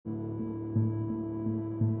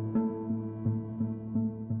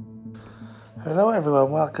Hello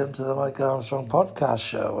everyone, welcome to the Mike Armstrong podcast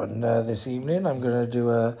show, and this evening I'm going to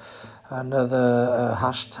do another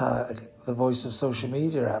hashtag the voice of social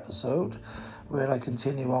media episode where I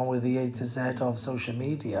continue on with the A to Z of social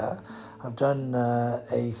media. I've done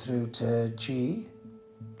A through to G,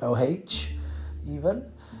 no H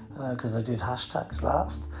even, because I did hashtags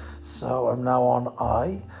last. So I'm now on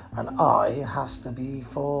I, and I has to be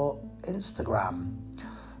for Instagram.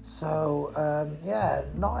 So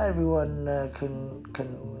not everyone can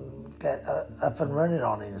get up and running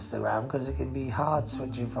on Instagram, because it can be hard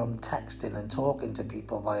switching from texting and talking to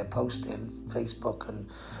people via posting, Facebook and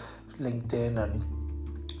LinkedIn and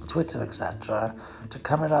Twitter, etc., to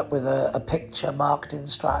coming up with a picture marketing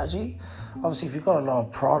strategy. Obviously, if you've got a lot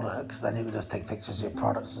of products, then you can just take pictures of your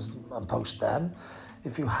products and post them.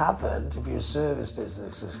 If you haven't, if you're a service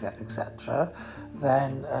business, etc.,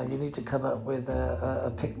 then you need to come up with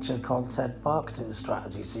a picture content marketing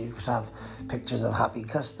strategy. So you could have pictures of happy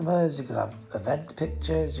customers, you could have event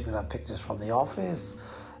pictures, you could have pictures from the office.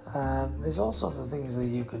 There's all sorts of things that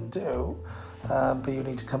you can do, but you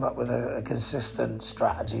need to come up with a consistent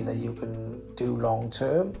strategy that you can do long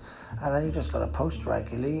term, and then you just got to post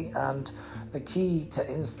regularly. And the key to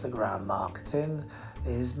Instagram marketing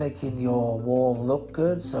is making your wall look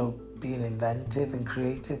good, so being inventive and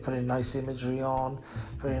creative, putting nice imagery on,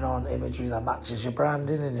 putting on imagery that matches your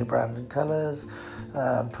branding and your branding colours,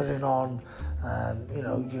 putting on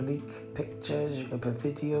unique pictures. You can put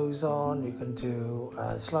videos on, you can do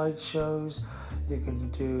slideshows, you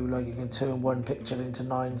can turn one picture into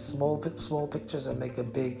 9 small pictures and make a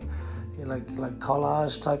big like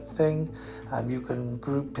collage type thing. You can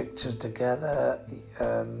group pictures together,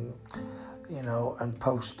 and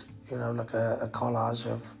post like a collage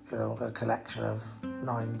of a collection of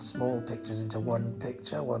 9 small pictures into one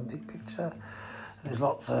big picture. There's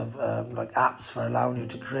lots of apps for allowing you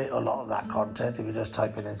to create a lot of that content. If you just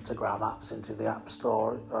type in Instagram apps into the App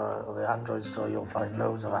Store or the Android Store, you'll find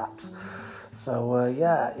loads of apps. So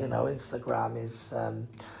Instagram is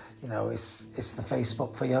it's the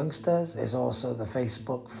Facebook for youngsters. It's also the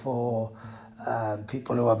Facebook for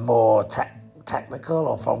people who are more technical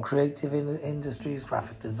or from creative industries,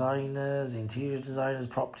 graphic designers, interior designers,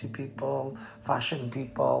 property people, fashion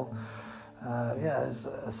people.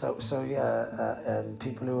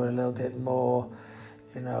 People who are a little bit more,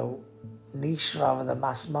 niche rather than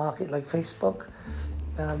mass market, like Facebook.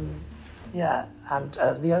 And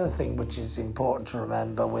the other thing which is important to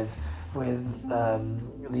remember with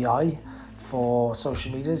the I for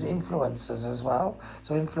social media is influencers as well.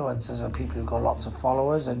 So influencers are people who've got lots of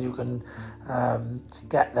followers, and you can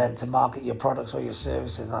get them to market your products or your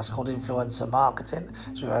services, and that's called influencer marketing.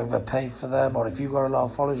 So you either pay for them, or if you've got a lot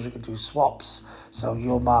of followers, you can do swaps. So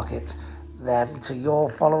you'll market them to your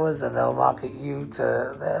followers and they'll market you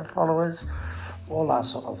to their followers, all that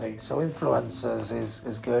sort of thing. So influencers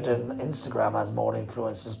is good, and Instagram has more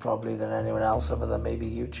influencers probably than anyone else other than maybe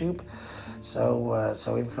YouTube. So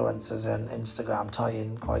influencers and Instagram tie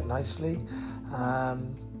in quite nicely.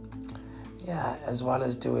 As well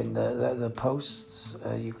as doing the posts,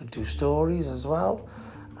 you could do stories as well.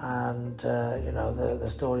 And the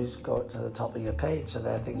stories go to the top of your page, so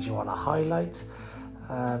they're things you want to highlight.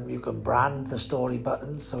 You can brand the story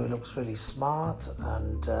buttons so it looks really smart,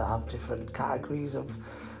 and have different categories of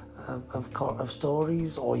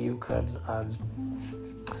stories. Or you can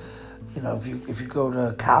if you go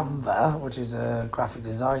to Canva, which is a graphic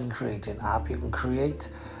design creating app, you can create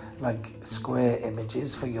like square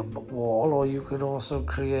images for your wall, or you could also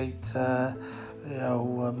create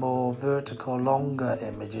more vertical, longer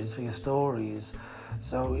images for your stories.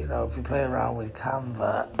 So if you play around with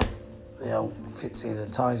Canva, fits in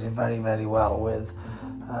and ties in very, very well with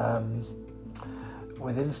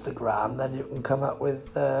Instagram. Then you can come up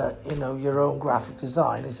with your own graphic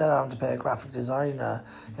design. Instead of having to pay a graphic designer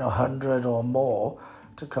 100 or more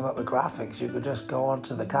to come up with graphics, you could just go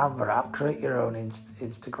onto the Canva app, create your own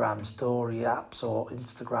Instagram story apps or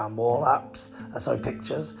Instagram wall apps,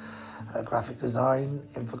 pictures, graphic design,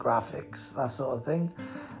 infographics, that sort of thing,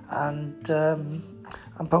 and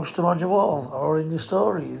post them on your wall or in your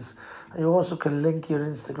stories. And you also can link your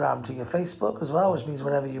Instagram to your Facebook as well, which means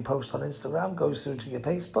whatever you post on Instagram goes through to your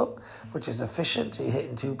Facebook, which is efficient. You're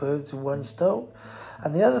hitting 2 birds with 1 stone.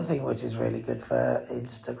 And the other thing which is really good for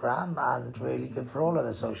Instagram and really good for all of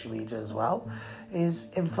the social media as well is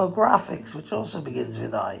infographics, which also begins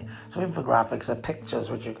with I. So infographics are pictures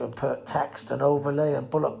which you can put text and overlay and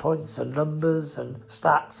bullet points and numbers and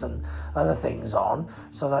stats and other things on,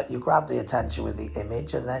 so that you grab the attention with the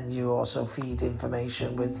image, and then you also feed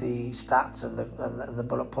information with the stats and the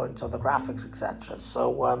bullet points or the graphics, etc. So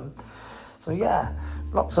So yeah,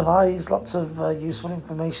 lots of eyes, lots of useful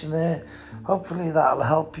information there. Hopefully that'll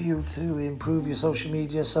help you to improve your social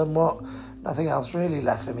media somewhat. Nothing else really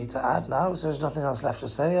left for me to add now, so there's nothing else left to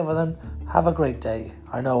say other than have a great day.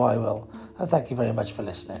 I know I will. And thank you very much for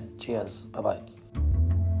listening. Cheers. Bye-bye.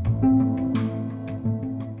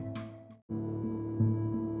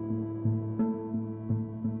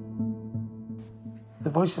 The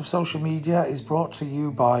Voice of Social Media is brought to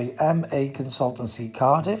you by MA Consultancy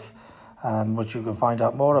Cardiff, which you can find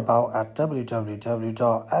out more about at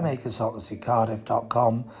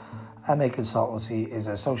www.maconsultancycardiff.com. MA Consultancy is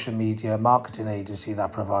a social media marketing agency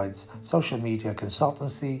that provides social media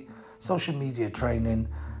consultancy, social media training,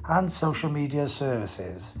 and social media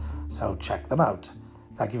services. So check them out.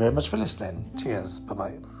 Thank you very much for listening. Cheers.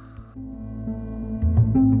 Bye-bye.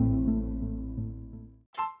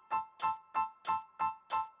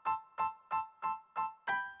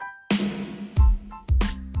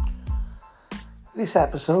 This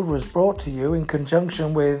episode was brought to you in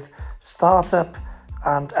conjunction with startup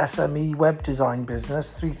and SME web design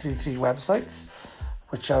business 333 websites,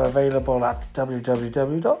 which are available at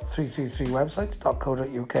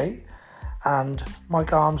www.333websites.co.uk, and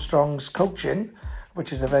Mike Armstrong's coaching,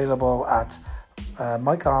 which is available at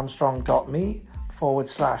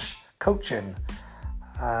mikearmstrong.me/coaching.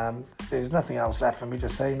 There's nothing else left for me to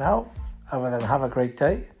say now other than have a great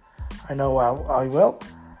day. I know I will.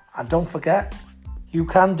 And don't forget, you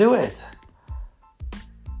can do it.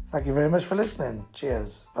 Thank you very much for listening.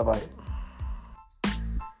 Cheers. Bye-bye.